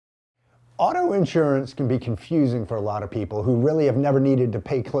Auto insurance can be confusing for a lot of people who really have never needed to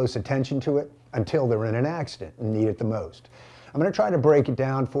pay close attention to it until they're in an accident and need it the most. I'm going to try to break it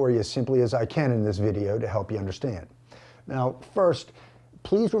down for you as simply as I can in this video to help you understand. Now, first,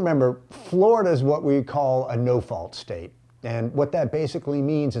 please remember, Florida is what we call a no-fault state. And what that basically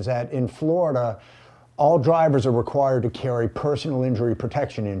means is that in Florida, all drivers are required to carry personal injury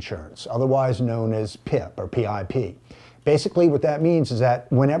protection insurance, otherwise known as PIP or PIP. Basically, what that means is that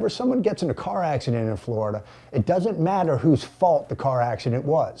whenever someone gets in a car accident in Florida, it doesn't matter whose fault the car accident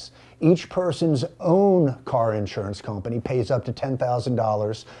was. Each person's own car insurance company pays up to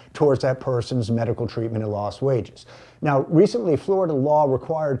 $10,000 towards that person's medical treatment and lost wages. Now, recently, Florida law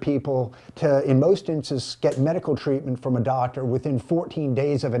required people to, in most instances, get medical treatment from a doctor within 14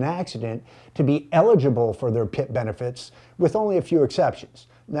 days of an accident to be eligible for their PIP benefits, with only a few exceptions.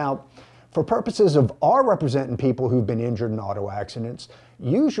 Now, for purposes of our representing people who've been injured in auto accidents,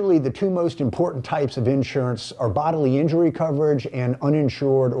 usually the two most important types of insurance are bodily injury coverage and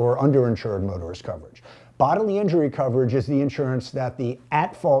uninsured or underinsured motorist coverage. Bodily injury coverage is the insurance that the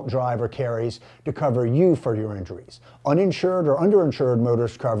at-fault driver carries to cover you for your injuries. Uninsured or underinsured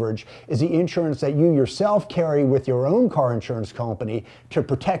motorist coverage is the insurance that you yourself carry with your own car insurance company to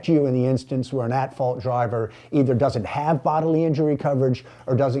protect you in the instance where an at-fault driver either doesn't have bodily injury coverage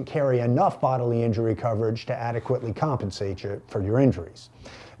or doesn't carry enough bodily injury coverage to adequately compensate you for your injuries.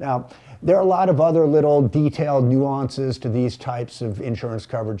 Now, there are a lot of other little detailed nuances to these types of insurance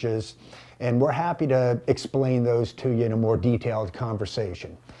coverages, and we're happy to explain those to you in a more detailed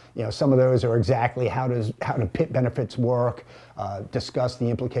conversation. You know, some of those are exactly how do PIP benefits work, discuss the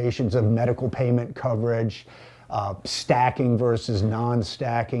implications of medical payment coverage, stacking versus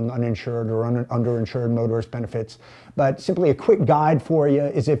non-stacking uninsured or underinsured motorist benefits. But simply a quick guide for you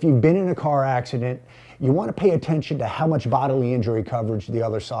is if you've been in a car accident, you want to pay attention to how much bodily injury coverage the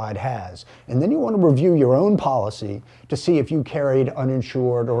other side has. And then you want to review your own policy to see if you carried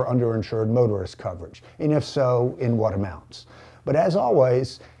uninsured or underinsured motorist coverage, and if so, in what amounts. But as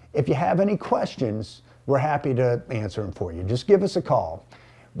always, if you have any questions, we're happy to answer them for you. Just give us a call.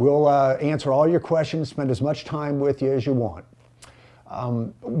 We'll answer all your questions, spend as much time with you as you want.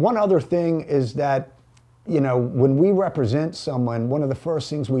 One other thing is that, you know, when we represent someone, one of the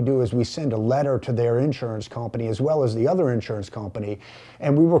first things we do is we send a letter to their insurance company as well as the other insurance company,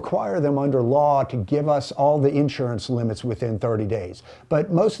 and we require them under law to give us all the insurance limits within 30 days.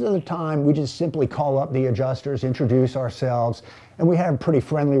 But most of the time, we just simply call up the adjusters, introduce ourselves, and we have a pretty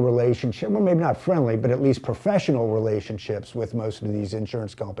friendly relationship. Well, maybe not friendly, but at least professional relationships with most of these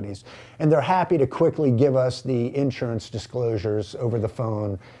insurance companies. And they're happy to quickly give us the insurance disclosures over the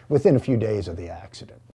phone within a few days of the accident.